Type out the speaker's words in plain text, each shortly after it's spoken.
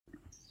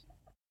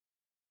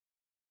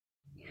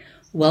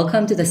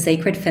Welcome to the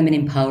Sacred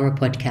Feminine Power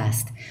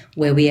podcast,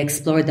 where we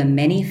explore the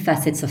many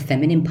facets of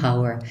feminine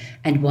power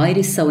and why it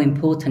is so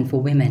important for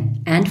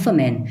women and for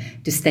men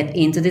to step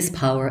into this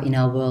power in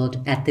our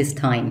world at this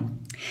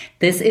time.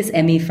 This is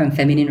Emmy from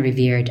Feminine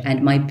Revered,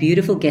 and my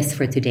beautiful guest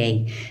for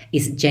today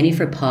is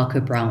Jennifer Parker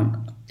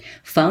Brown.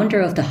 Founder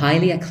of the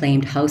highly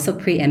acclaimed House of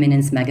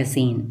Preeminence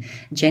magazine,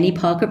 Jenny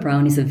Parker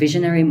Brown is a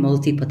visionary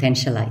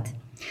multi-potentialite.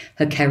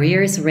 Her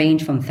careers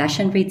range from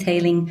fashion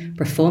retailing,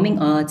 performing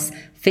arts,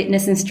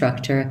 fitness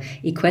instructor,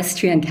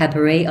 equestrian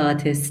cabaret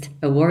artist,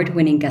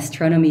 award-winning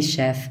gastronomy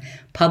chef,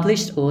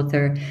 published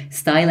author,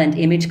 style and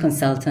image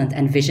consultant,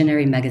 and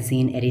visionary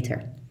magazine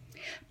editor.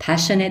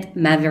 Passionate,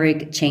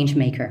 maverick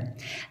changemaker.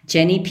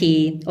 Jenny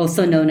P.,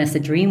 also known as the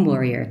Dream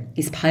Warrior,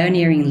 is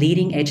pioneering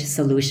leading-edge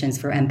solutions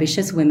for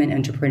ambitious women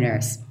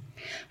entrepreneurs.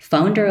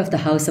 Founder of the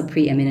House of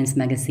Preeminence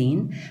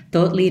magazine,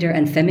 thought leader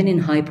and feminine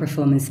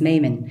high-performance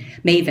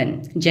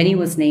maven, Jenny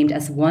was named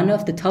as one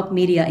of the top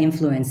media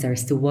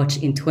influencers to watch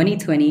in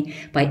 2020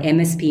 by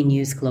MSP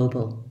News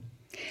Global.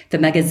 The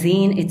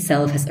magazine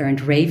itself has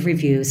earned rave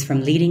reviews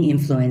from leading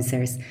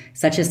influencers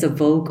such as the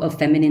Vogue of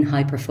Feminine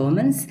High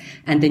Performance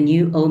and the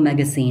New O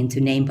magazine, to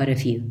name but a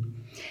few.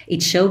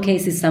 It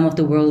showcases some of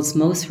the world's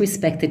most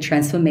respected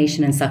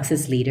transformation and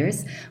success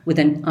leaders with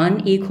an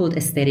unequaled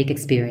aesthetic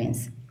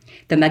experience.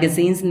 The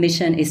magazine's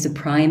mission is to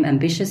prime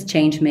ambitious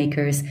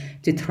changemakers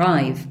to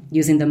thrive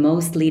using the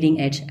most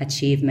leading-edge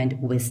achievement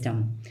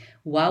wisdom.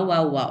 Wow,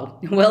 wow, wow.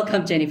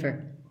 Welcome,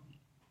 Jennifer.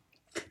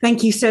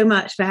 Thank you so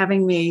much for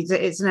having me.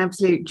 It's an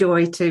absolute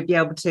joy to be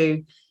able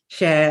to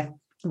share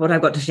what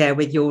I've got to share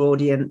with your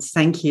audience.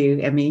 Thank you,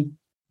 Emmy.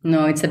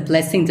 No, it's a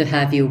blessing to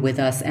have you with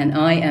us, and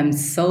I am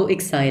so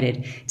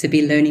excited to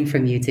be learning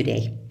from you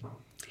today.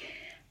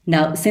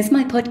 Now, since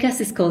my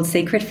podcast is called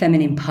Sacred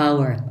Feminine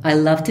Power, I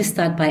love to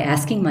start by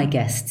asking my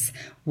guests,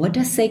 what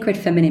does sacred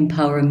feminine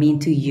power mean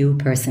to you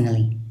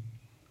personally?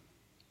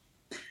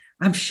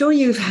 I'm sure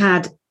you've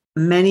had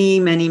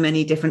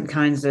many different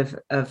kinds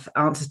of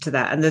answers to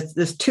that. And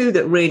there's two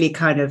that really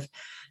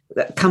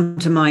that come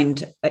to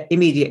mind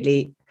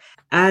immediately.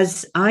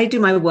 As I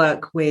do my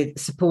work with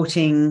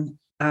supporting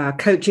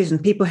coaches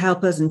and people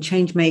helpers and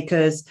change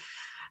makers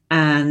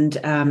and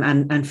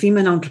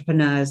female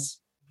entrepreneurs,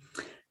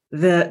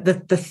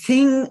 the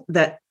thing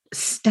that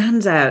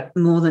stands out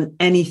more than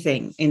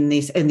anything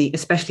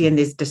especially in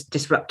these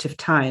disruptive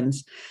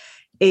times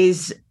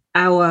is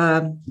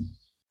our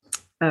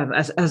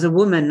as a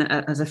woman,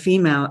 as a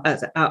female,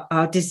 as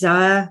our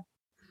desire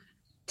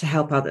to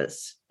help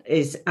others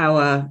is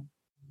our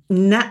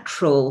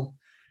natural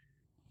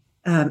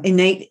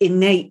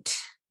innate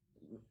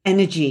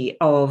energy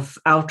of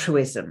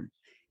altruism.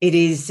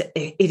 It's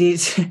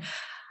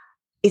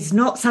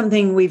not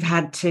something we've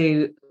had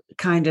to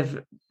kind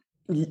of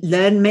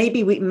learn.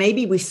 Maybe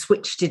we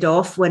switched it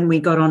off when we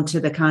got onto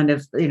the kind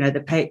of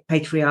the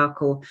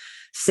patriarchal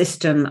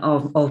system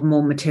of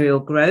more material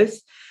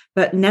growth,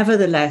 but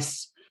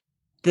nevertheless,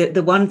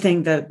 the one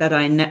thing that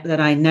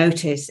I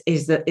notice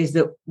is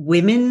that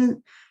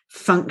women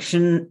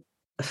function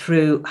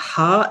through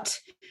heart,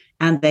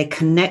 and they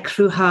connect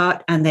through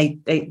heart, and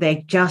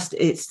they just,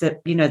 it's the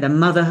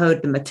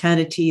motherhood, the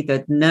maternity,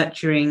 the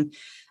nurturing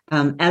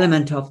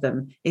element of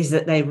them is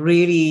that they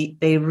really,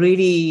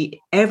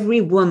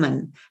 every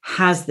woman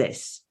has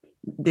this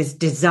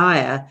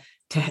desire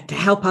to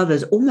help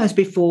others almost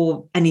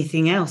before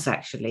anything else,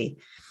 actually.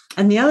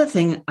 And the other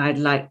thing I'd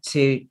like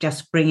to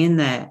just bring in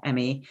there,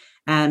 Emmy,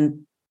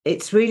 and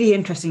it's really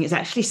interesting, it's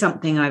actually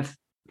something I've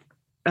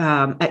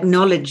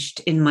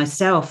acknowledged in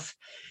myself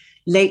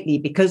lately,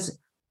 because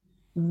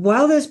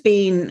while there's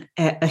been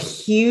a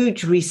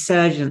huge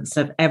resurgence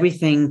of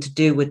everything to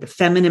do with the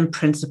feminine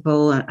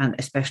principle and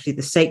especially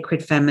the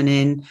sacred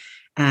feminine,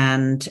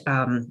 and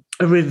a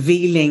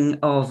revealing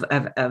of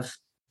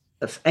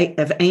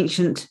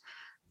ancient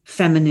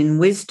feminine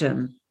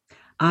wisdom,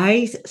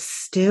 I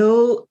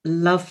still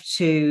love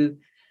to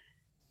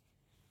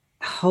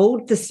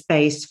hold the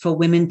space for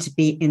women to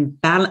be in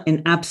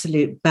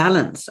absolute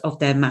balance of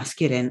their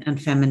masculine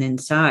and feminine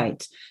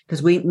sides,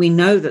 because we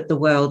know that the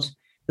world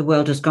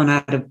has gone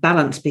out of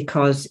balance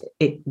because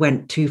it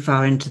went too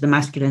far into the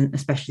masculine,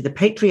 especially the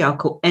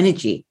patriarchal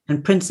energy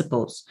and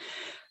principles.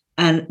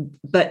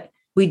 But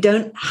we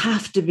don't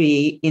have to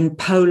be in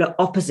polar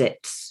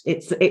opposites.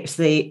 It's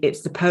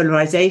the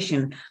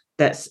polarization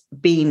that's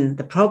been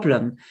the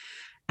problem,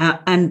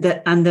 and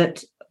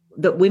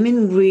that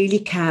women really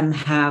can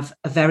have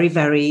a very,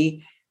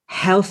 very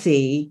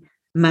healthy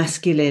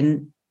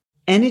masculine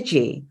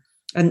energy,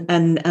 and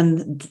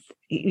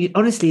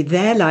honestly,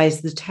 there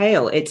lies the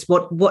tale. It's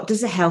what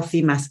does a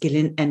healthy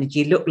masculine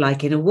energy look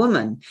like in a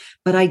woman?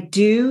 But I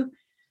do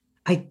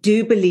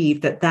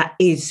believe that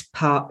is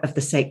part of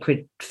the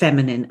sacred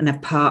feminine, and a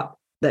part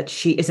that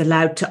she is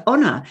allowed to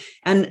honor.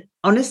 And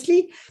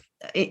honestly,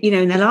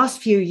 in the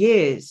last few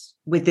years,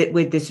 with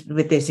this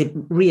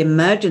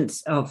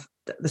reemergence of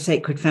the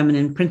sacred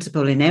feminine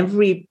principle in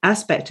every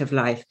aspect of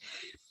life,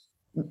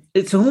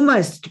 it's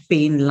almost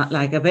been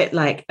like a bit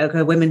like,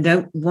 okay, women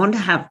don't want to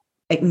have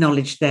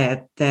acknowledge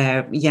their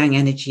yang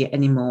energy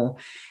anymore,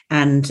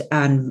 and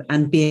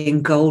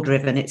being goal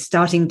driven. It's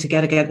starting to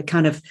get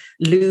kind of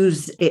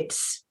lose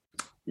its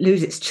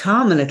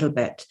charm a little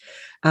bit.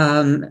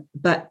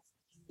 But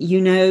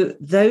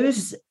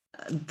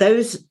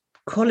those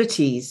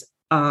qualities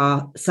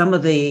are some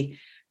of the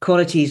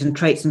qualities and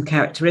traits and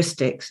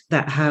characteristics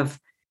that have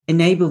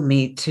enabled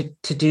me to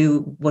do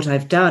what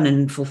I've done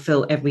and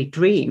fulfill every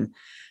dream.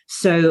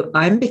 So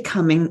I'm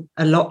becoming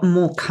a lot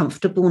more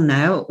comfortable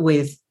now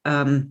with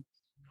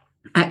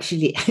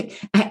actually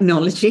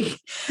acknowledging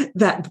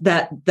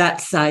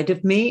that side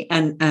of me,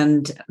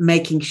 and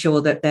making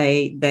sure that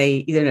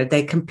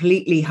they're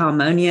completely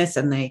harmonious,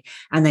 and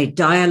they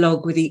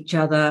dialogue with each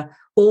other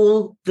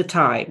all the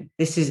time.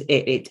 This is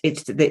it.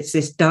 It's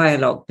this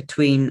dialogue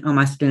between our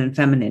masculine and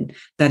feminine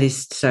that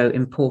is so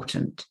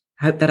important.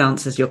 I hope that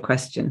answers your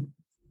question.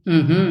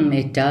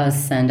 It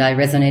does. And I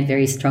resonate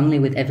very strongly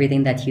with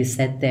everything that you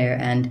said there.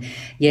 And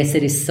yes,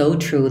 it is so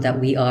true that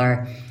we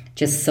are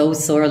just so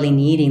sorely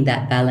needing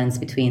that balance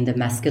between the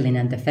masculine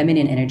and the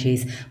feminine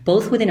energies,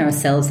 both within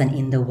ourselves and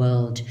in the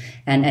world.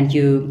 And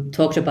you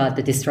talked about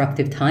the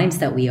disruptive times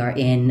that we are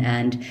in.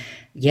 And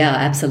yeah,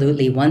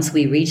 absolutely. Once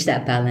we reach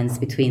that balance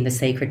between the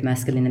sacred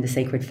masculine and the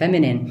sacred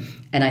feminine,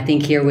 and I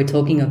think here we're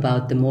talking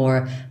about the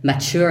more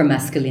mature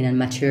masculine and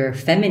mature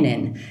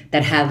feminine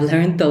that have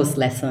learned those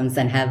lessons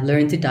and have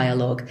learned to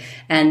dialogue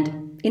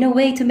and in a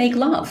way to make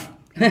love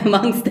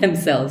amongst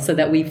themselves, so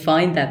that we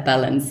find that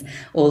balance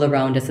all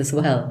around us as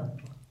well.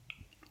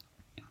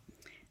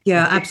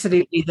 Yeah,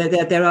 absolutely.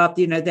 There are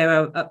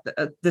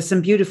there's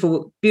some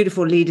beautiful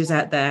leaders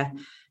out there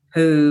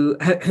who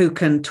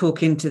can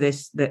talk into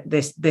this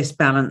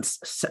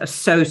balance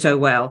so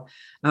well.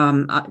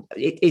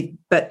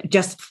 But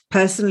just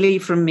personally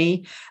from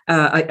me,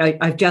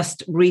 I've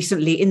just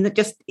recently,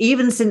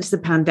 even since the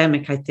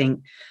pandemic, I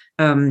think,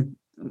 kind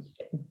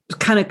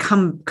of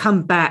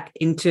come back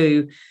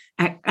into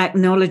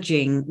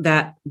acknowledging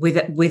that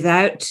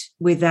without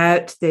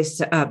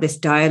this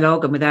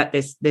dialogue, and without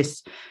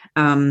this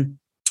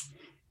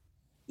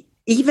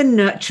even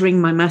nurturing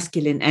my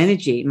masculine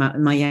energy,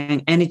 my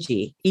yang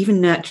energy,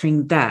 even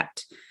nurturing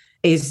that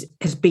has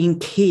been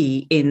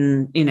key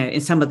in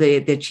some of the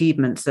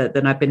achievements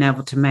that I've been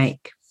able to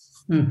make.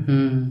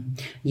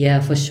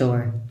 Yeah, for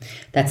sure.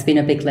 That's been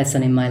a big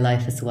lesson in my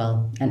life as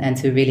well. And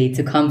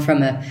to come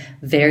from a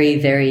very,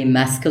 very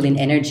masculine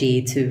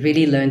energy to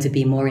really learn to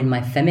be more in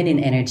my feminine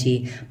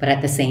energy, but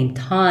at the same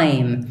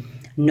time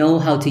know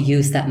how to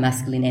use that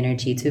masculine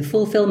energy to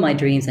fulfill my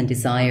dreams and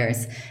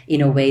desires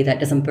in a way that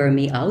doesn't burn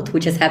me out,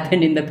 which has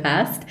happened in the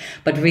past,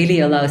 but really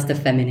allows the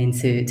feminine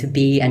to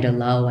be and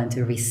allow and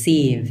to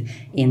receive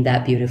in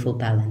that beautiful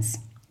balance.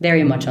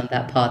 Very much on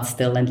that path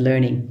still, and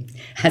learning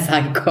as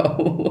I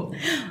go.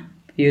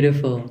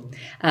 Beautiful.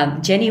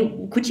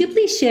 Jenny, could you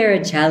please share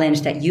a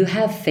challenge that you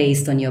have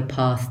faced on your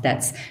path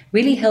that's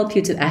really helped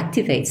you to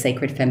activate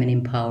sacred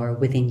feminine power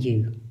within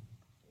you?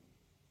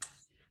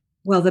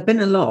 Well, there've been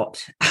a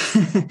lot,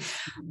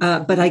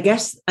 but I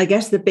guess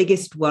the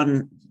biggest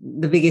one,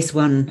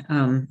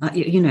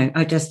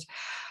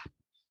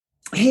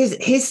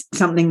 here's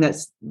something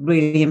that's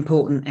really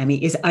important,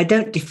 Emmy, is I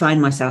don't define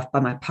myself by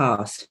my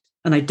past,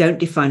 and I don't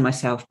define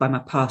myself by my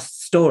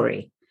past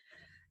story.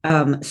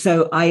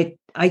 So I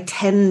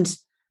tend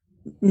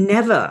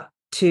never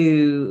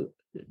to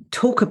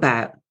talk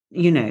about,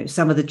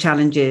 some of the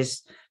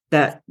challenges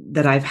that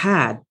I've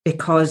had,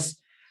 because,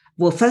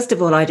 well, first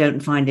of all, I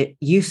don't find it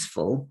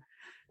useful,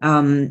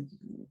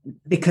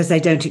 because they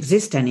don't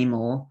exist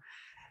anymore.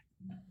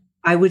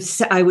 I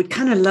would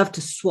kind of love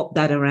to swap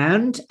that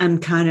around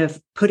and kind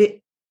of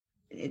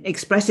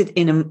express it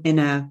in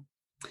a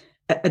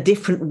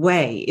different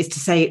way, is to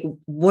say,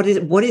 what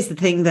is the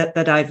thing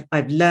that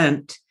I've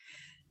learned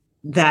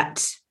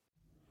that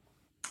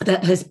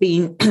has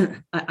been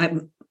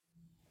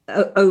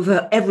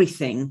over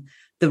everything,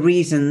 the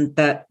reason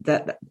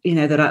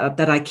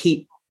that I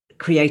keep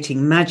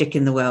creating magic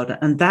in the world,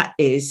 and that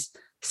is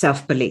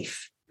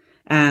self-belief.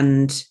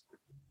 And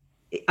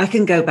I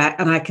can go back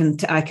and I can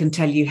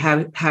tell you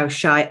how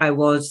shy I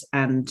was,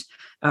 and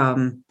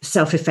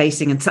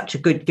self-effacing, and such a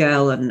good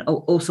girl, and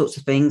all sorts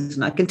of things.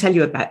 And I can tell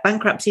you about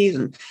bankruptcies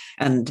and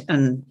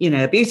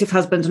abusive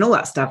husbands and all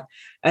that stuff.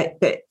 But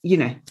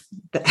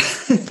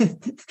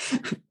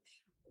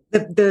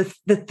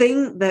the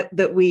thing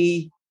that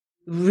we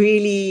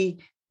really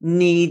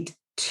need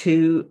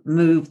to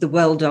move the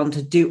world on,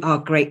 to do our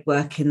great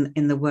work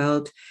in the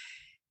world,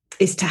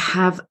 is to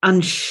have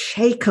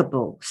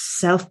unshakable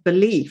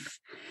self-belief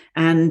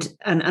and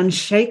an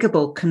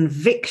unshakable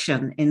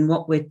conviction in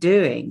what we're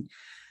doing.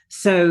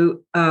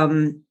 So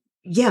I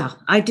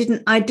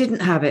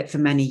didn't have it for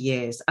many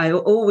years. I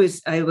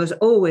was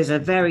always a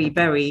very,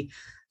 very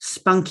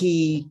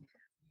spunky,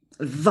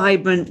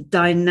 vibrant,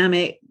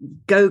 dynamic,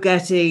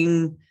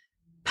 go-getting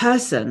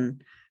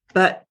person,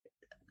 but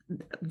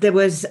there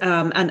was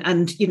there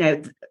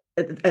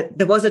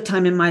was a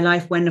time in my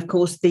life when, of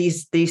course,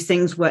 these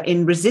things were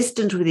in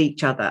resistance with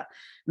each other,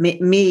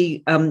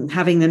 me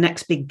having the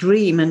next big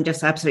dream and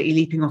just absolutely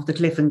leaping off the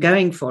cliff and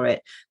going for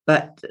it,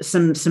 but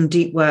some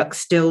deep work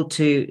still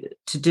to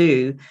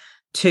do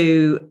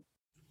to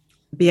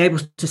be able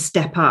to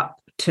step up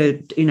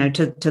to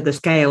the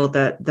scale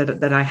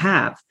that I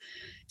have.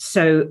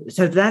 So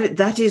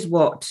that is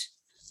what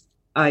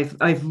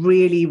I've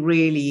really,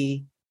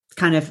 really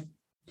kind of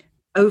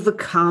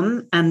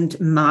overcome and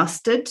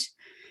mastered,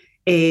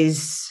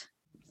 is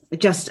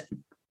just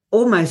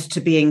almost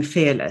to being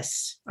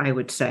fearless, I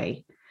would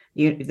say.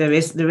 There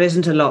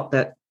isn't a lot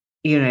that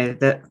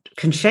that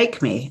can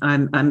shake me.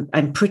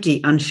 I'm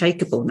pretty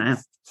unshakable now.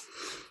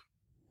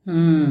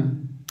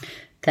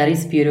 That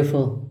is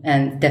beautiful,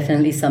 and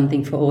definitely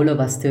something for all of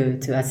us to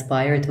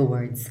aspire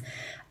towards.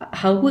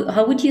 How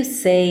would you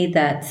say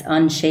that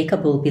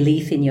unshakable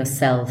belief in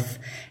yourself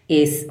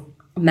is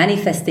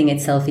manifesting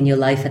itself in your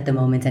life at the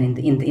moment, and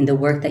in the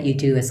work that you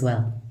do as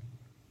well?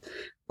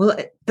 Well,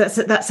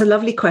 that's a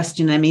lovely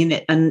question. I mean,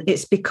 and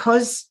it's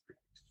because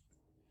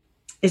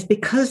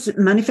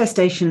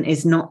manifestation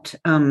is not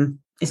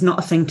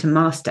a thing to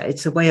master.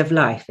 It's a way of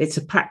life. It's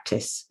a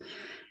practice.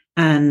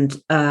 And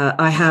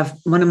I have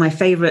one of my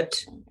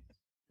favorite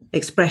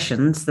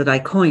expressions that I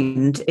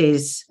coined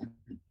is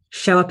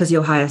show up as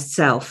your highest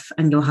self,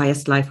 and your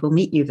highest life will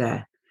meet you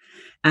there.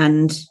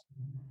 And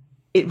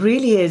it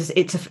really is.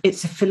 It's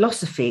a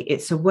philosophy.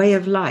 It's a way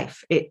of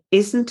life. It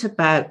isn't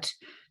about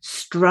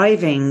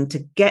striving to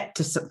get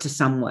to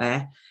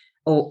somewhere,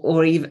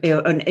 or even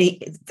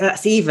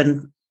that's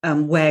even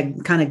where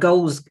kind of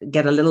goals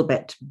get a little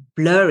bit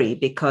blurry,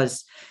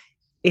 because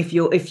if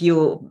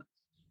you're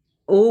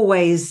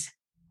always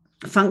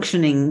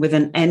functioning with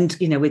an end,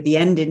 with the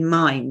end in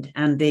mind,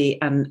 and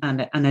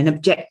an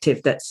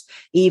objective that's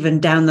even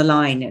down the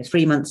line,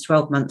 3 months,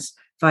 12 months,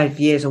 5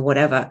 years, or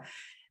whatever,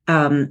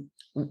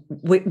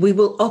 we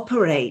will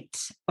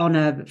operate on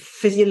a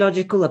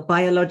physiological, a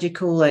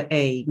biological,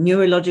 a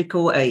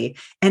neurological, a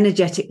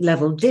energetic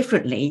level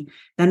differently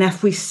than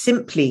if we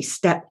simply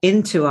step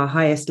into our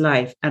highest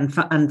life and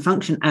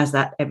function as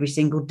that every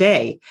single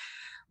day,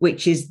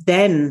 which is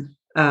then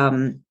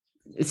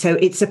so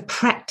it's a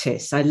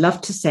practice. I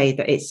love to say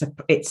that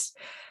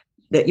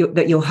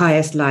that your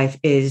highest life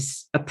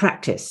is a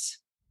practice.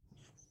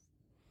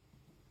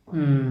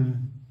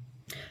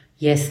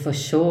 Yes, for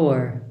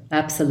sure.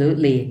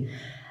 Absolutely.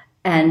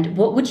 And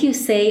what would you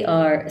say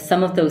are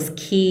some of those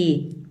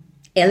key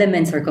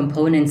elements or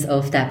components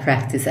of that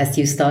practice as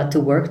you start to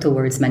work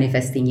towards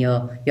manifesting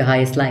your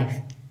highest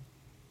life?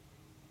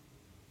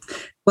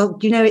 Well,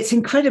 it's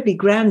incredibly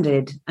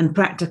grounded and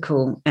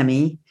practical,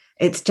 Emmy.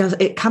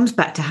 It comes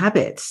back to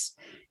habits.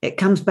 It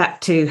comes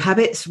back to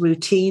habits,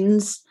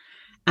 routines,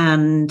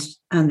 and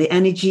the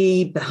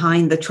energy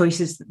behind the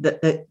choices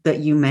that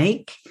you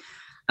make.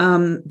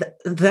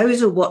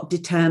 Those are what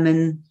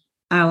determine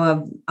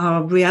our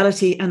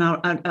reality and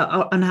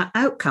our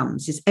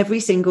outcomes. Is every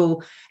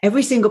single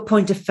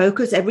point of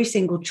focus, every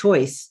single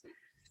choice,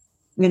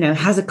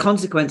 has a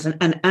consequence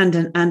and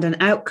an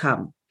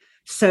outcome.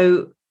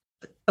 So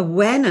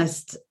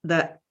awareness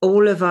that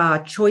all of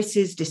our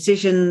choices,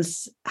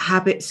 decisions,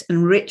 habits,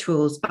 and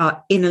rituals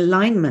are in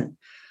alignment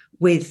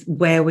with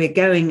where we're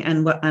going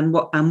and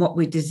what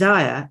we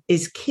desire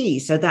is key.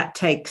 So that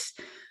takes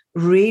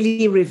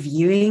really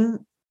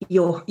reviewing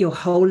your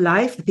whole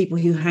life, the people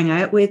you hang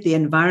out with, the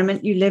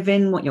environment you live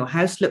in, what your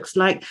house looks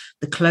like,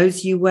 the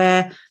clothes you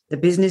wear, the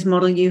business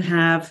model you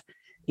have,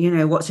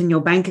 what's in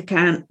your bank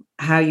account,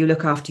 how you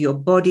look after your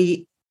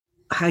body,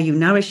 how you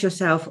nourish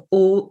yourself.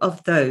 All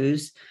of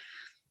those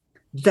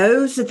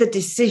are the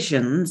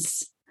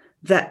decisions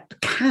that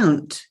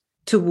count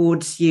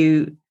towards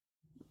you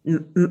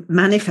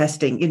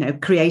manifesting,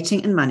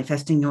 creating and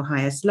manifesting your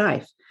highest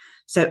life.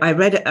 So I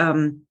read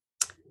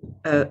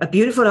a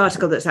beautiful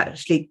article that's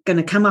actually going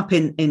to come up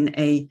in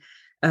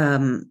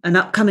an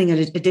upcoming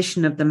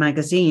edition of the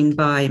magazine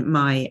by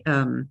my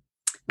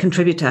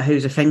contributor,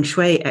 who's a feng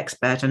shui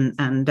expert,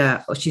 and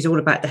she's all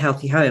about the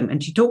healthy home,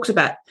 and she talks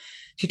about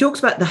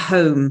the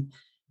home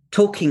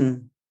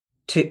talking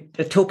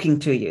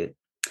to you.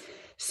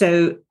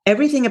 So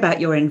everything about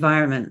your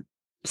environment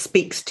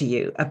speaks to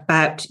you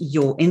about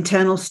your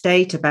internal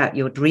state, about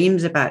your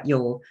dreams, about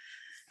your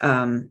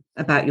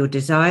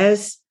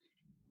desires.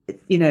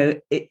 We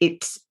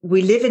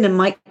live in a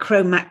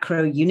micro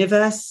macro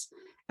universe,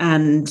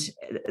 and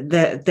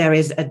there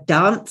is a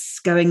dance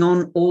going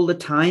on all the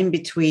time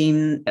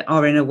between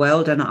our inner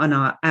world and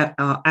our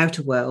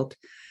outer world.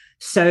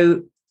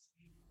 So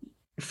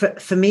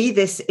for me,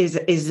 this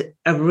is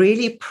a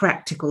really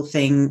practical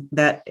thing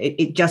that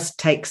it just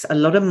takes a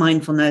lot of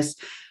mindfulness,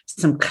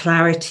 some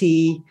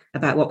clarity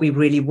about what we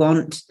really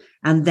want,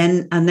 and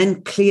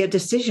then clear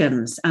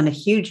decisions, and a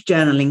huge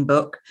journaling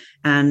book,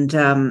 and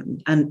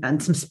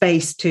some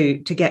space to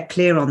get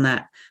clear on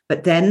that.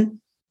 But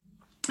then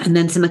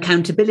some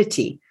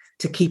accountability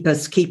to keep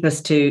us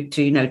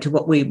to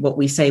what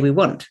we say we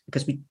want,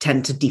 because we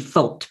tend to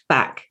default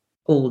back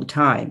all the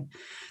time.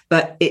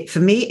 But for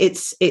me,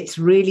 it's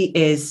really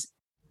is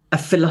a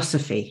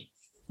philosophy,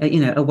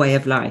 a way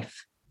of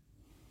life.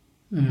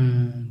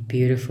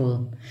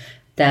 Beautiful.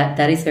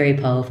 That is very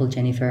powerful,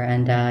 Jennifer,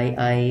 and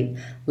I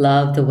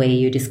love the way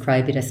you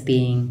describe it as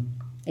being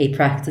a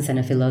practice and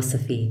a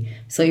philosophy.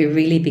 So it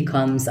really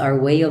becomes our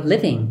way of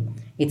living.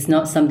 It's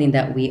not something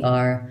that we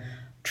are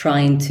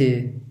trying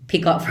to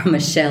pick up from a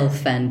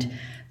shelf and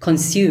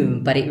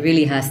consume, but it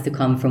really has to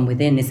come from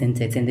within,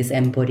 isn't it, in this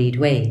embodied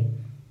way?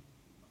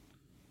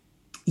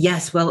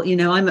 Yes, well,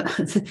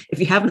 if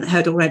you haven't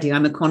heard already,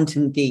 I'm a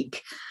quantum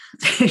geek.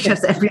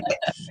 Just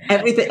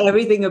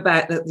everything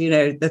about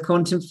the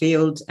quantum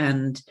field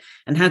and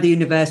how the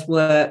universe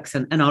works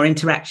and our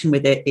interaction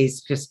with it is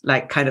just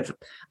like kind of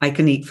I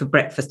can eat for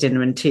breakfast,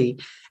 dinner, and tea.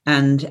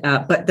 And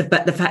but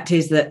the fact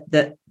is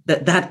that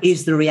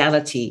is the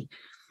reality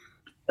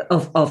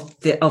of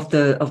the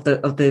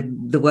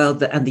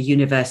world and the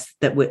universe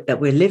that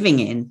we're living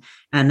in,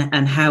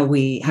 and how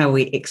we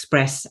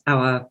express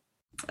our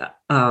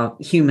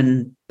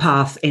human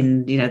path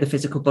in the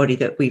physical body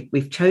that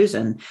we've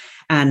chosen.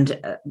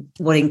 And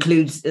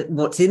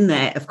what's in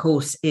there, of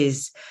course,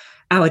 is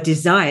our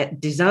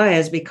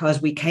desires,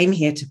 because we came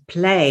here to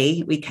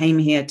play. We came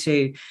here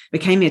to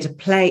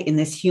play in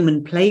this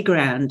human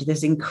playground,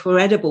 this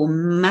incredible,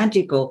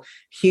 magical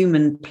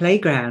human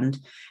playground,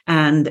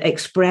 and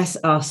express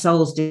our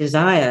soul's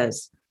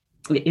desires,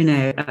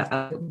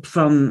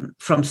 from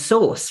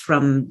source,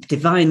 from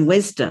divine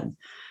wisdom,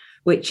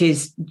 which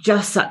is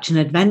just such an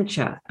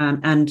adventure.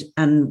 And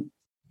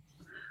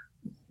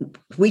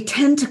we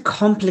tend to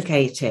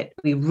complicate it.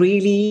 We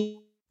really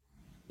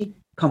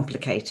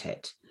complicate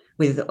it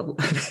with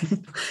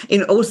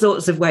in all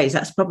sorts of ways.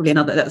 That's probably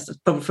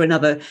for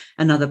another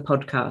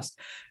podcast.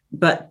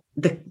 But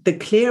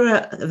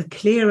the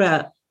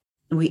clearer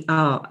we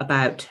are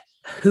about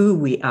who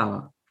we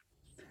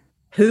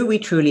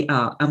truly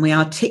are, and we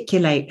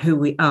articulate who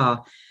we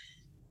are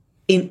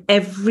in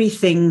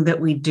everything that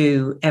we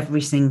do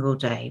every single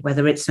day,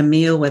 whether it's a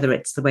meal, whether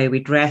it's the way we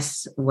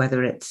dress,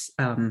 whether it's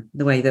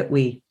the way that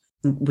we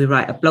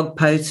write a blog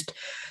post,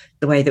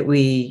 the way that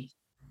we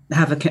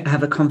have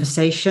a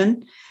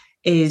conversation,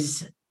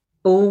 is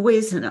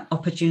always an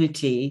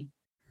opportunity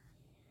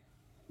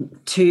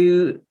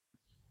to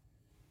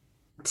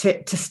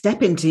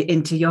step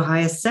into your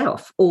higher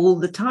self all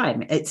the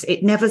time.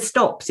 It never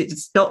stops.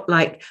 It's not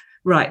like,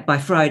 right, by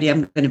Friday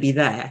I'm going to be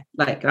there.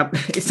 Like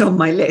it's on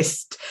my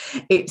list.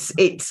 It's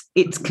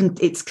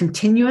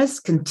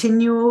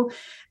continual,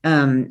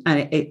 and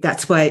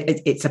that's why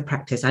it's a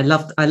practice. I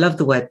love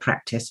the word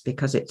practice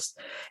because it's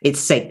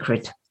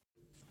sacred.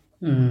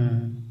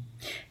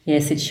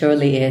 Yes, it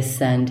surely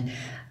is. And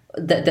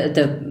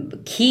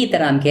the key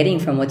that I'm getting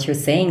from what you're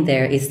saying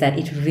there is that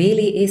it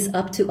really is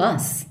up to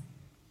us.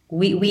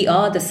 We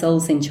are the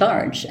souls in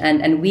charge,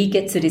 and we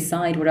get to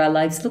decide what our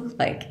lives look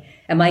like.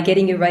 Am I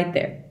getting you right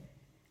there?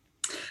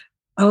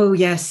 Oh,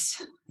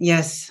 yes.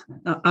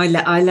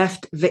 I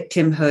left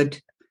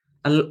victimhood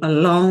a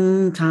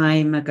long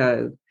time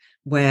ago,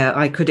 where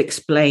I could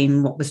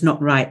explain what was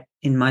not right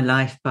in my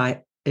life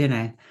by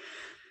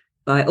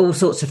all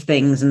sorts of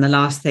things. And the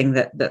last thing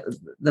that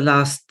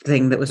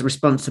was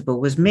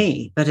responsible was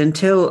me. But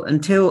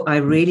until I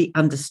really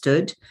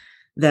understood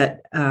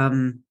that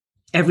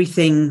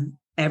everything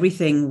that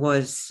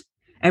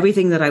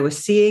I was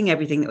seeing,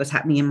 everything that was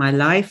happening in my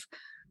life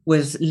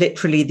was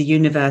literally the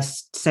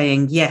universe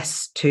saying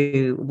yes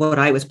to what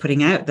I was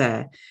putting out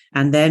there.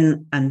 And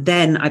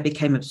then I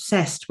became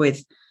obsessed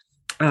with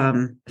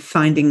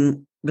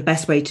finding the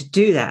best way to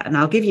do that. And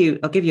I'll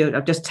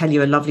just tell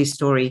you a lovely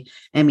story,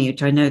 Emmy,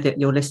 which I know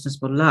that your listeners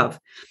will love,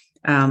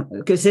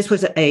 because this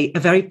was a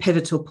very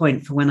pivotal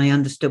point for when I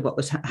understood what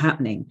was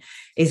happening,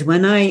 is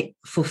when I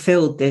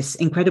fulfilled this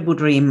incredible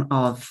dream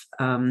of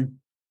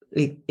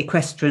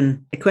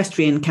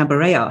equestrian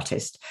cabaret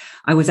artist.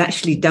 I was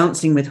actually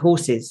dancing with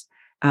horses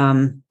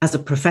as a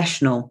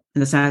professional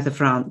in the south of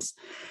France.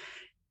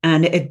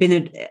 And it had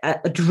been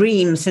a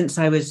dream since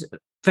I was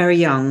very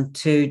young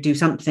to do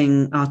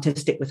something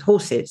artistic with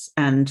horses.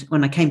 And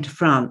when I came to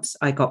France,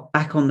 I got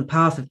back on the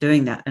path of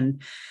doing that.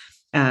 And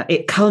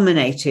it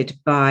culminated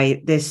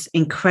by this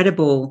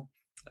incredible,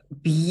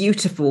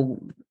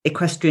 beautiful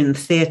equestrian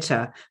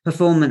theatre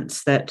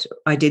performance that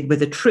I did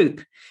with a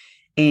troupe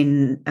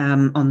on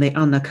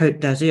the Côte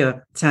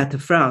d'Azur, south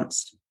of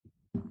France,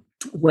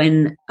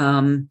 when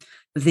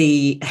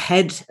the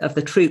head of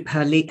the troupe,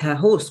 her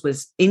horse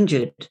was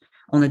injured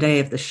on the day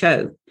of the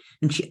show,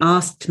 and she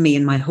asked me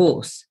and my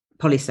horse,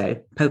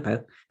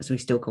 Popo, as we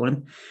still call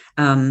him,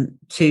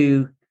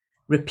 to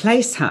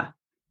replace her.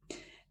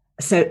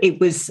 So it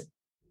was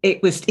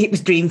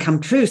dream come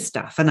true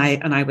stuff, and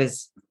I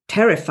was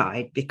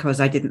terrified because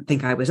I didn't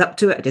think I was up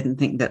to it. I didn't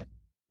think that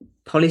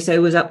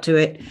Poliso was up to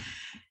it.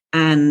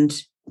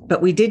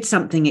 But we did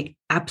something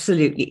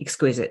absolutely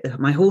exquisite.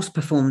 My horse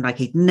performed like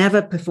he'd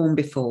never performed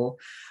before.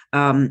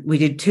 We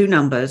did 2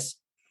 numbers,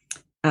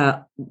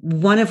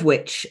 one of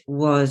which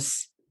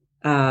was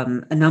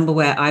a number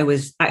where I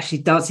was actually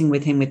dancing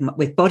with him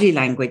with body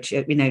language,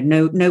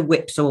 no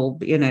whips or,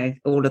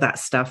 all of that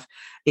stuff.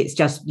 It's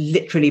just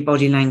literally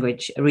body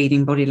language,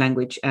 reading body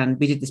language. And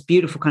we did this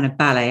beautiful kind of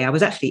ballet. I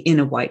was actually in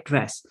a white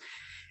dress.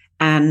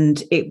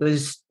 and it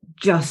was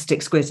just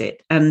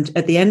exquisite. And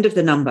at the end of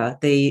the number,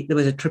 there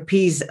was a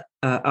trapeze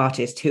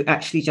artist who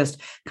actually just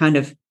kind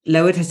of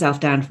lowered herself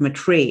down from a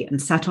tree and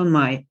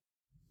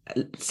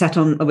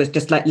was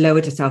just like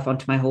lowered herself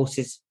onto my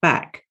horse's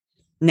back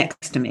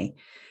next to me.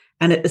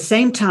 And at the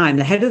same time,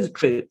 the head of the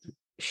troupe,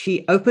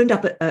 she opened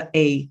up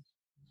a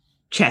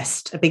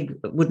chest, a big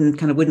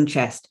wooden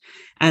chest,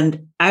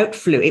 and out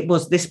flew.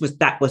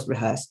 That was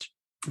rehearsed.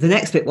 The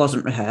next bit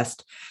wasn't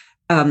rehearsed.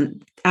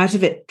 Out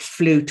of it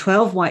flew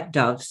 12 white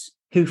doves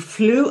who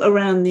flew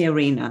around the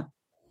arena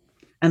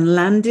and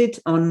landed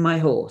on my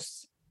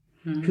horse,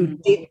 who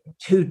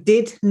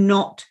did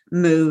not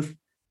move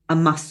a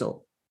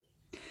muscle.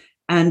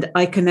 And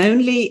I can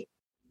only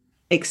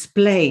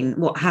explain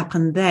what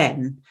happened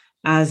then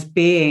as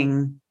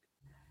being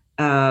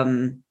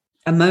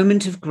a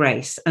moment of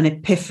grace, an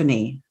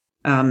epiphany.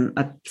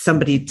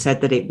 Somebody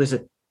said that it was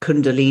a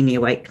Kundalini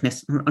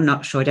awakeness. I'm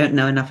not sure. I don't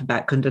know enough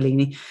about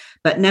Kundalini,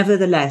 but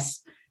nevertheless,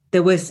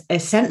 there was a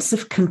sense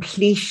of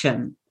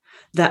completion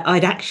that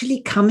I'd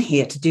actually come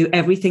here to do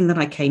everything that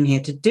I came here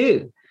to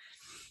do.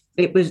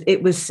 It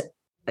was,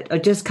 I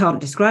just can't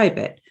describe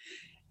it.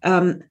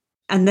 And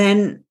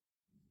then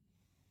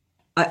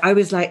I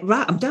was like,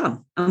 right, I'm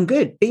done. I'm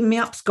good. Beam me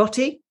up,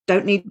 Scotty.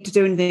 Don't need to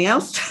do anything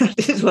else.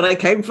 This is what I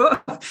came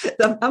for.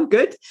 I'm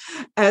good.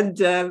 And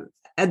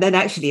then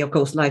actually, of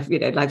course, life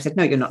said,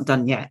 no, you're not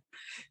done yet.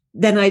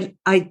 Then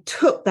I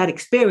took that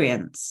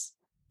experience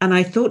and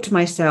I thought to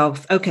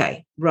myself,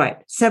 okay,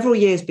 right. Several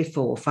years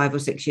before, 5 or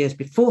 6 years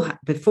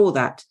before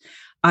that,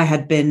 I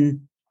had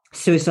been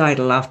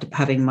suicidal after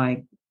having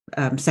my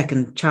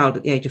second child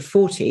at the age of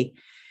 40.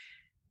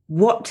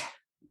 What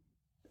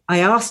I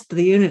asked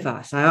the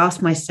universe, I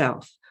asked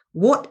myself,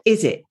 what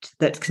is it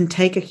that can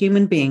take a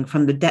human being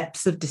from the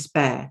depths of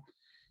despair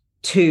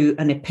to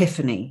an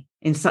epiphany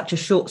in such a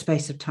short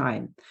space of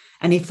time?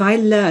 And if I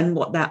learn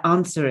what that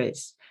answer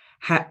is,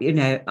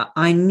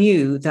 I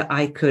knew that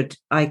I could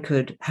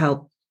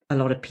help a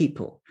lot of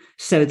people.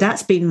 So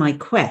that's been my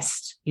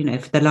quest, for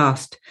the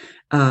last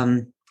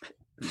 15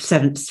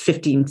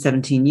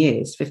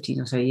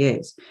 or so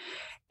years,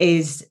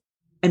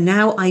 and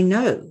now I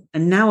know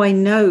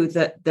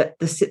that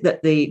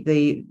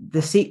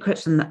the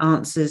secrets and the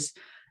answers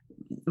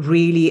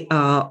really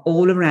are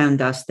all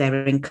around us.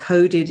 They're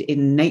encoded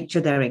in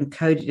nature. They're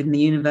encoded in the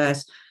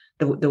universe.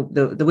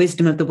 The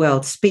wisdom of the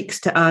world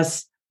speaks to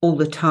us all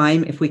the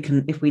time if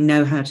we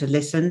know how to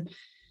listen.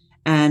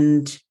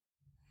 And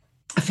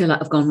I feel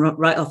like I've gone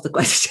right off the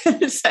question.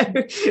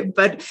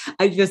 But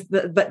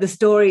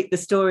the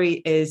story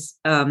is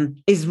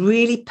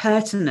really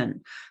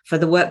pertinent for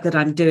the work that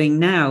I'm doing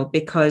now,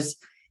 because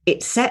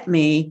it set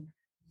me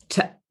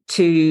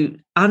to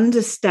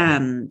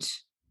understand,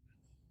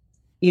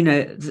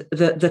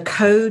 the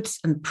codes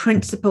and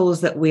principles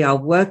that we are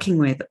working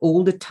with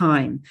all the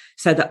time,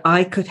 so that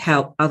I could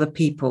help other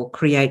people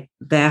create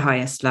their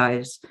highest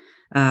lives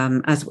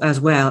as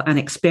well, and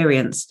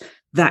experience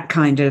that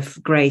kind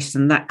of grace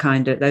and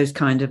those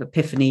kind of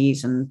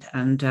epiphanies, and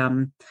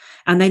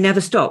they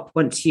never stop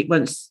once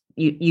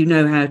you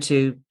know how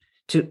to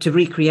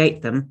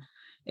recreate them.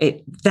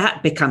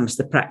 That becomes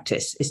the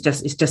practice. It's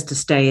just to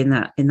stay in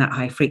that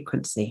high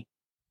frequency.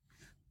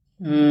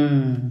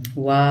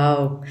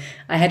 Wow.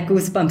 I had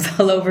goosebumps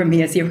all over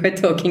me as you were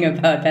talking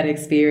about that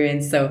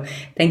experience. So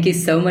thank you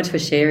so much for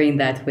sharing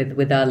that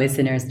with our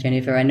listeners,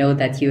 Jennifer. I know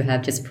that you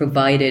have just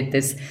provided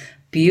this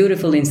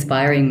beautiful,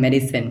 inspiring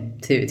medicine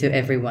to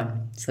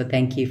everyone. So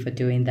thank you for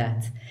doing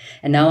that.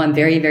 And now I'm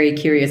very, very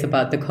curious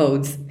about the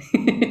codes.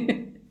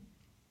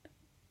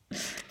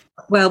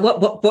 Well,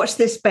 watch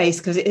this space,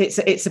 because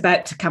it's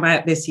about to come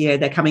out this year.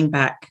 They're coming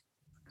back,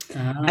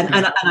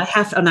 and I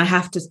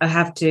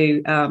have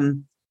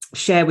to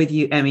share with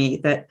you, Emmy,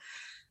 that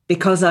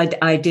because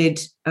I did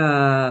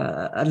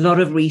a lot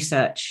of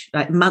research,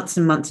 like months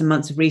and months and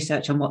months of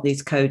research on what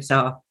these codes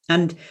are,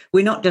 and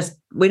we're not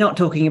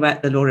talking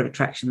about the law of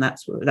attraction.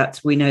 That's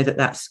we know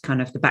that's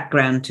kind of the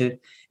background to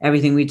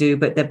everything we do,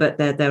 but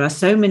there are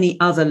so many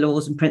other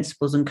laws and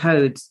principles and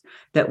codes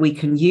that we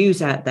can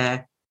use out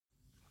there,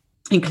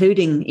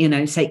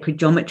 including sacred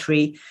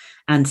geometry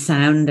and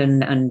sound,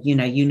 and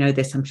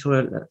this, I'm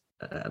sure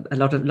a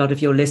lot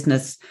of your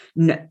listeners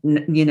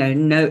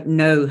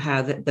know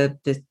how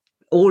the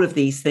all of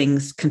these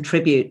things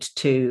contribute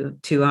to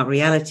our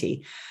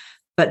reality,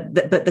 but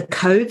the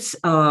codes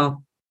are,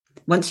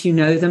 once you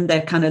know them,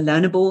 they're kind of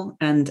learnable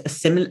and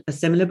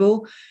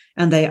assimilable,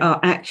 and they are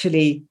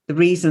actually the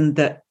reason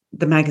that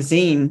the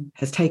magazine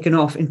has taken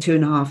off in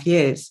 2.5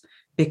 years,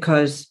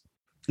 because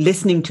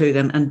listening to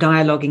them and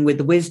dialoguing with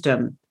the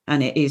wisdom,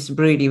 and it is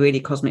really, really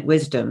cosmic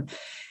wisdom,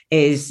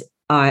 is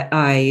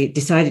I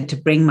decided to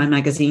bring my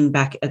magazine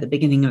back at the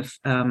beginning of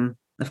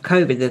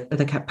COVID,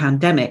 the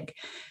pandemic.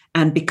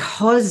 And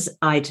because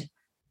I'd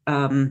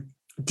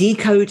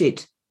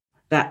decoded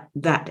that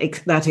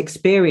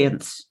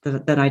experience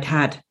that I'd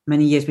had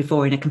many years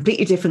before in a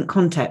completely different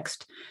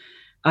context,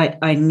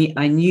 I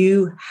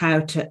knew how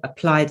to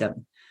apply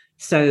them.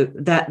 So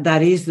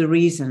that is the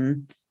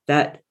reason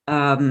that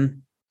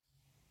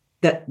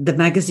that the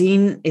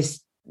magazine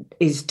is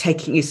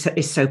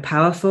so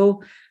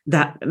powerful,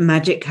 that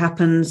magic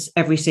happens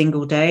every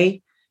single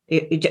day.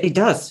 It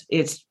does.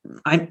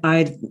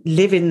 I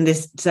live in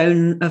this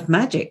zone of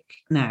magic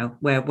now,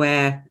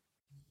 where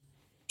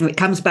it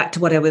comes back to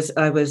what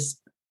I was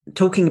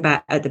talking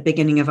about at the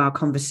beginning of our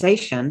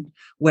conversation,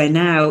 where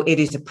now it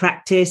is a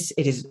practice,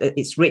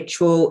 it's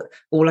ritual.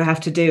 All I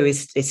have to do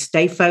is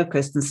stay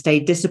focused and stay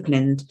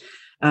disciplined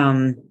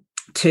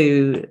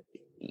to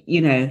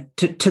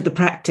the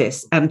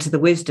practice and to the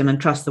wisdom,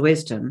 and trust the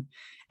wisdom.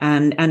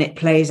 And it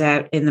plays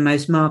out in the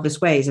most marvelous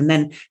ways. And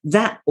then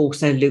that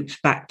also loops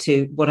back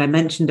to what I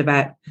mentioned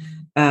about,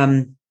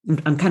 I'm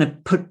kind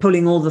of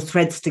pulling all the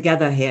threads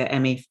together here,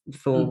 Emmy,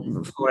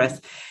 for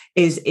us,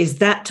 is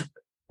that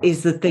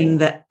is the thing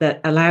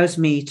that allows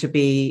me to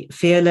be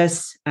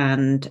fearless,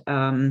 and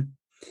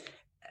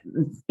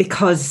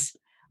because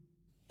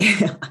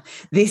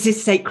this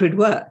is sacred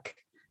work.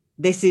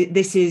 This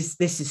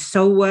is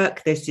soul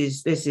work. This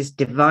is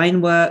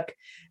divine work.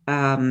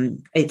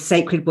 It's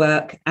sacred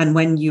work. And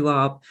when you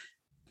are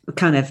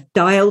kind of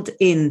dialed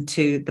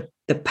into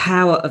the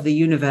power of the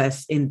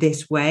universe in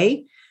this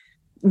way,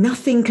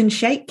 nothing can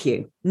shake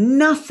you.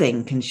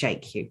 Nothing can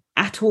shake you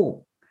at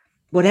all.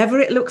 Whatever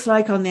it looks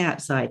like on the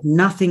outside,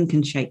 nothing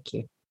can shake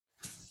you.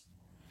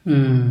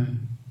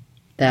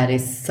 That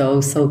is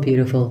so, so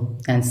beautiful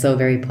and so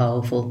very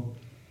powerful.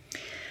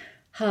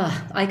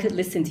 I could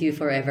listen to you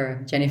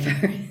forever,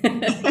 Jennifer.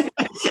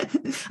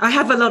 I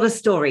have a lot of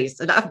stories,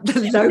 and I've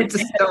loads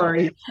of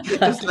stories.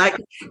 Just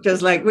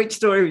like, which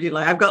story would you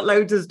like? I've got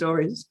loads of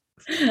stories.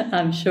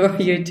 I'm sure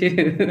you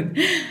do.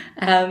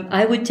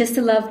 I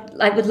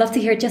would love to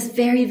hear just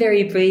very,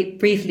 very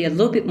briefly a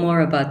little bit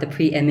more about the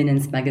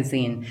Preeminence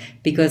magazine,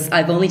 because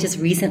I've only just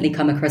recently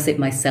come across it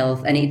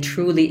myself, and it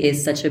truly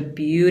is such a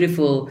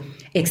beautiful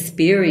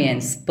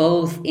experience,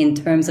 both in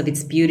terms of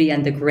its beauty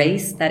and the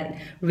grace that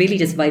really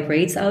just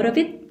vibrates out of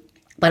it,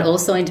 but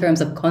also in terms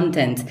of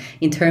content,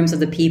 in terms of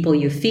the people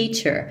you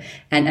feature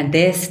and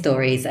their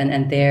stories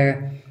and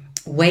their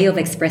way of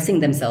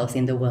expressing themselves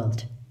in the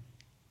world.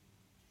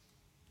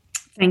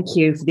 Thank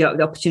you for the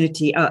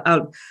opportunity.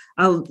 I'll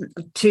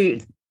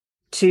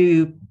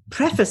to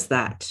preface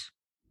that,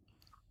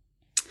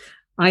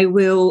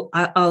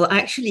 I'll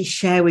actually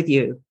share with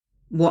you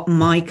what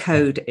my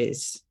code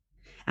is,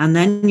 and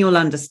then you'll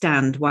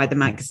understand why the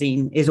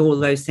magazine is all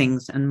those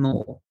things and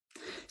more.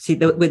 See,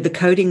 with the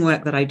coding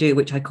work that I do,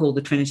 which I call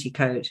the Trinity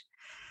Code,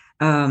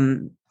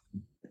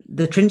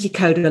 the Trinity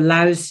Code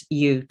allows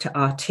you to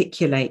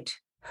articulate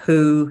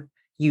who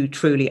you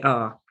truly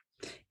are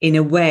in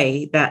a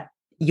way that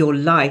your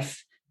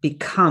life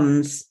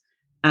becomes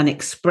an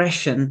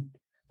expression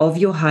of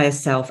your higher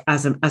self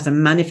as a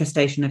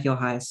manifestation of your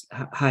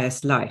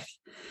highest life.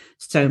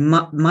 So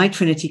my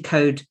Trinity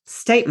Code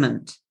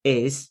statement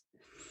is,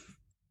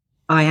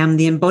 I am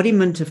the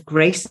embodiment of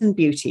grace and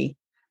beauty,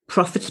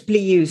 profitably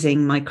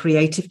using my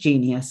creative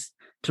genius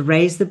to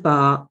raise the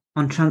bar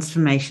on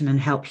transformation and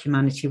help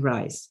humanity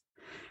rise.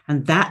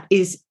 And that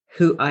is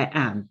who I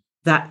am.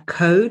 That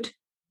code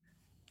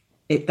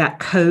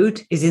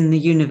is in the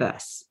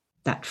universe.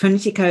 That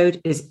Trinity Code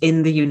is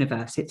in the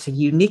universe. It's a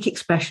unique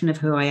expression of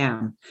who I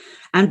am.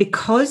 And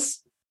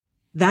because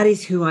that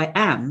is who I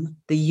am,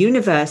 the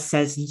universe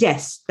says,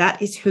 yes,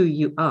 that is who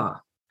you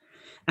are,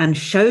 and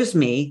shows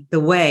me the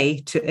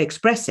way to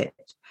express it.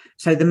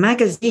 So the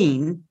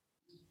magazine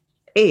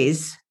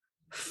is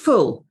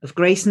full of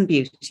grace and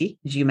beauty,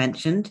 as you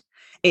mentioned.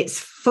 It's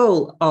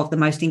full of the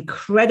most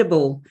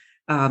incredible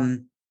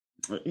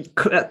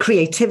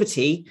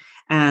creativity,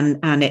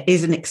 and it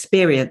is an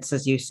experience,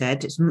 as you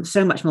said. It's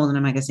so much more than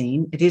a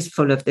magazine. It is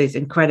full of these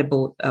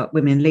incredible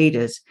women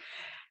leaders,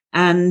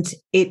 and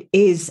it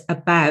is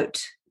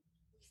about,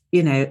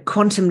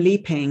 quantum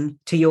leaping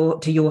to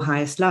your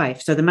highest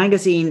life. So the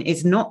magazine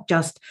is not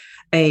just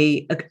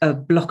a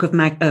block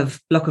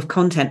of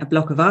content, a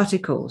block of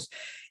articles.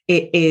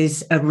 It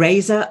is a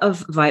raiser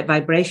of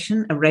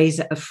vibration, a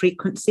raiser of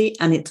frequency,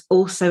 and it's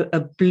also a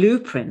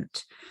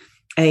blueprint,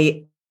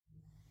 a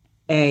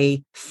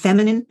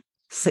feminine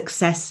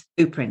success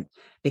blueprint.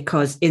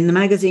 Because in the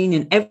magazine,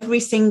 in every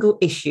single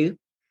issue,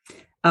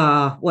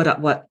 what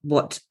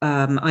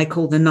I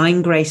call the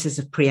 9 graces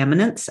of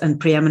preeminence, and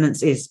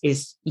preeminence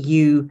is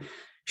you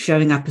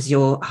showing up as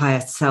your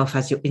highest self,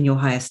 in your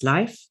highest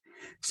life.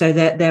 So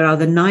there are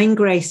the 9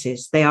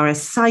 graces. They are a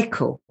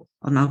cycle,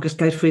 and I'll just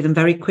go through them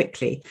very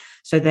quickly.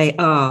 So they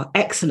are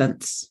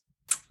excellence,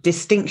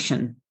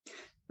 distinction,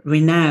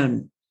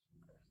 renown,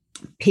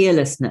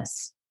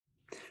 peerlessness,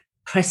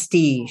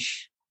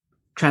 prestige,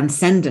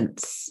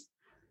 transcendence,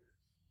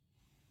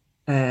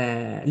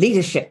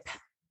 leadership,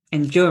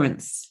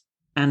 endurance,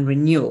 and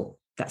renewal.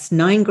 That's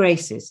 9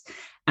 graces,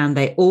 and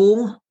they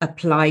all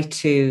apply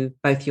to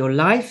both your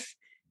life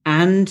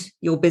and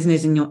your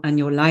business and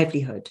your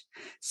livelihood.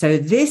 So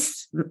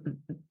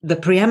the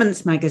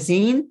Preeminence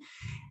magazine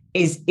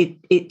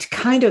it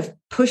kind of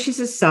pushes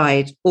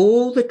aside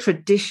all the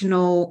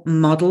traditional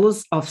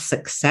models of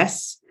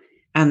success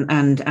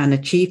and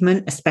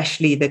achievement,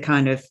 especially the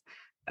kind of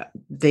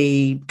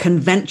the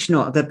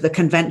conventional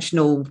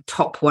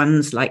top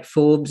ones like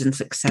Forbes and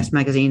Success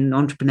Magazine and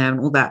Entrepreneur and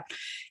all that.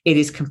 It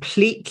is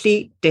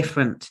completely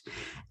different.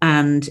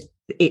 And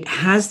it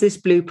has this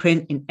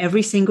blueprint in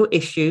every single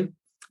issue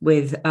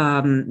with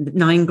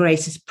 9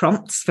 Graces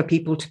prompts for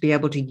people to be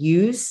able to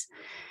use.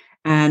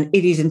 And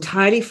it is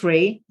entirely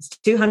free. It's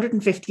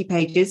 250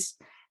 pages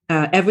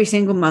every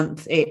single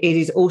month. It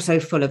is also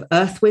full of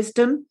earth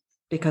wisdom,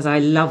 because I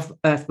love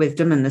earth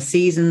wisdom and the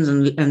seasons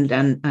and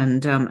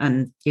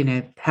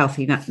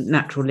healthy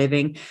natural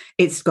living.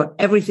 It's got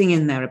everything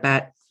in there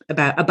about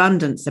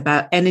abundance,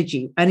 about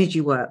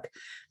energy work,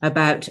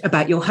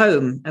 about your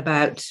home,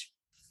 about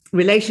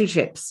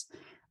relationships,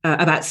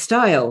 about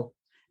style.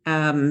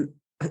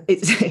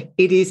 It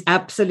is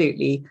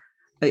absolutely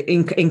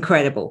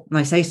incredible, and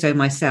I say so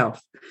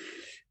myself.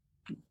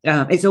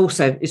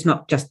 It's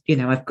not just,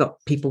 I've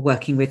got people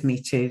working with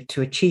me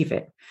to achieve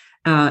it.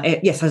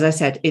 Yes, as I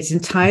said, it's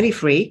entirely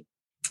free,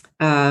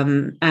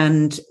 and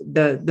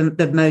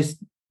the most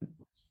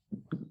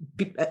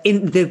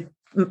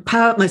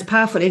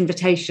powerful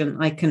invitation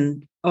I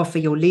can offer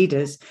your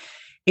leaders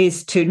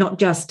is to not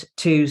just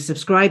to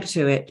subscribe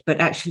to it, but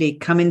actually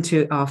come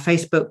into our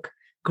Facebook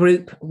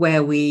group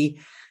where we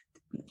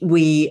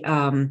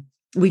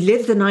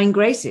live the 9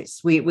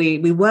 Graces.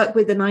 We work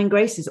with the 9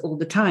 Graces all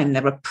the time.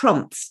 There are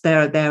prompts.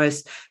 There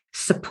is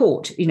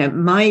support.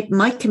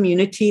 My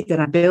community that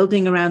I'm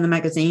building around the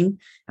magazine,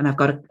 and I've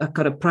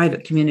got a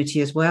private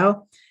community as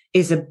well,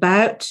 is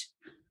about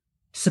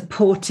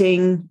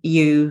supporting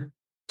you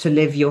to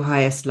live your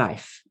highest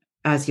life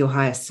as your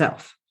highest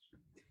self.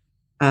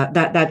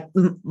 That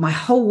my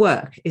whole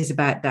work is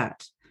about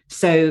that.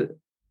 So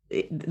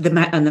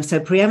so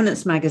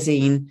Preeminence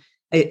Magazine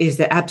is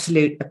the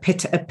absolute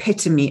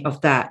epitome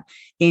of that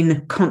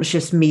in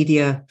conscious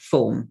media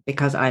form,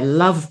 because I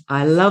love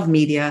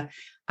media,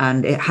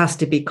 and it has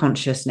to be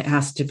conscious and it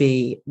has to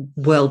be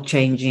world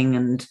changing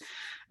and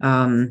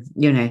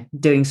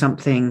doing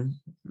something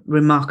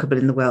remarkable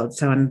in the world.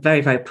 So I'm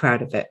very, very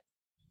proud of it.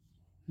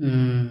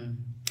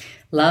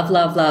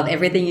 Love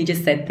everything you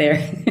just said there.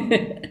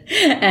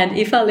 And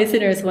if our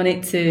listeners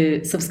wanted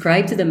to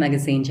subscribe to the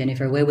magazine,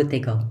 Jennifer, where would they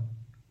go?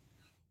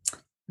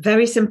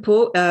 Very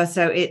simple.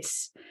 So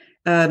it's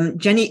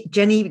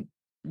jenny-p.com.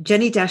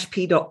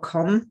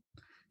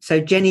 So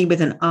Jenny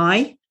with an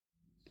I.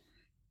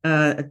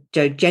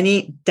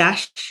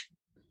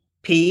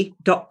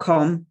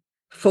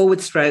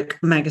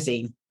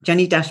 jenny-p.com/magazine.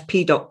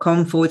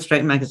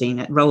 jenny-p.com/magazine.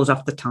 It rolls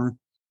off the tongue.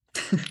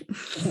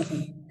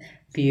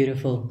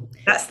 Beautiful.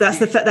 That's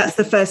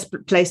the first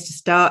place to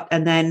start,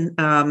 and then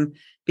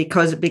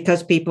because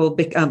people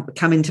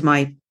come into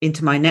my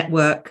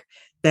network,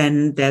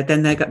 then they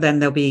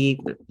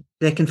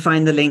can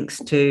find the links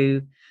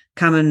to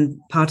come and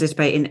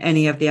participate in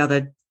any of the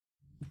other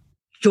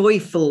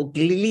joyful,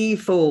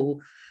 gleeful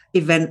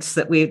events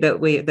that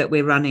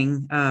we're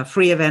running.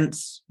 Free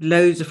events,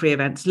 loads of free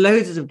events,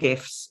 loads of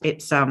gifts.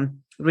 It's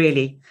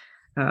really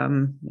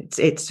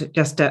it's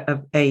just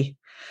a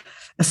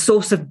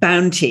source of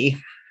bounty.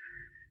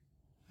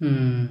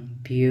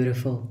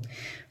 Beautiful.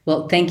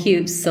 Well, thank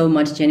you so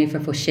much, Jennifer,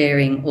 for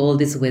sharing all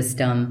this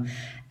wisdom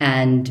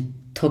and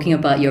talking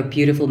about your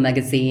beautiful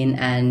magazine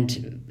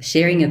and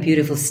sharing a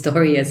beautiful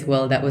story as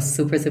well. That was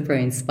super, super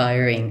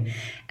inspiring.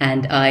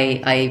 And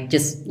I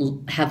just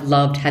have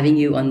loved having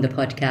you on the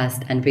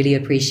podcast and really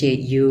appreciate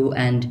you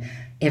and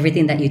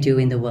everything that you do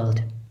in the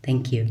world.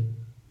 Thank you.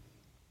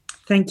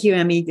 Thank you,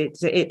 Emmy. It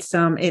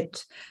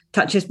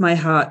touches my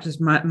heart as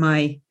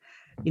my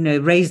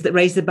raise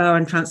the bar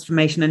on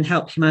transformation and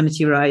help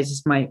humanity rise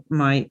is my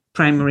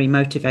primary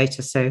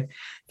motivator. So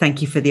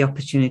thank you for the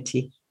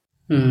opportunity.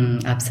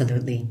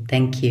 Absolutely.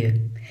 Thank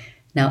you.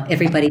 Now,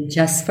 everybody,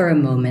 just for a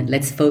moment,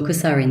 let's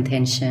focus our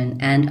intention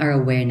and our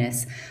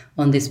awareness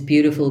on this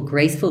beautiful,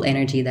 graceful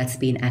energy that's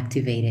being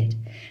activated.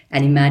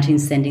 And imagine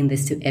sending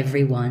this to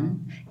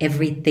everyone,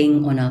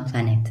 everything on our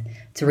planet,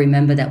 to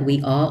remember that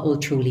we are all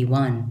truly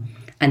one.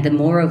 And the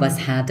more of us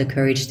have the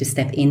courage to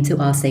step into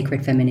our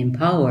sacred feminine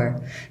power,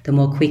 the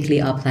more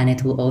quickly our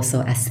planet will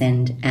also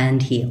ascend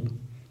and heal.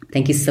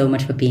 Thank you so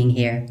much for being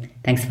here.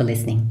 Thanks for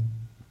listening.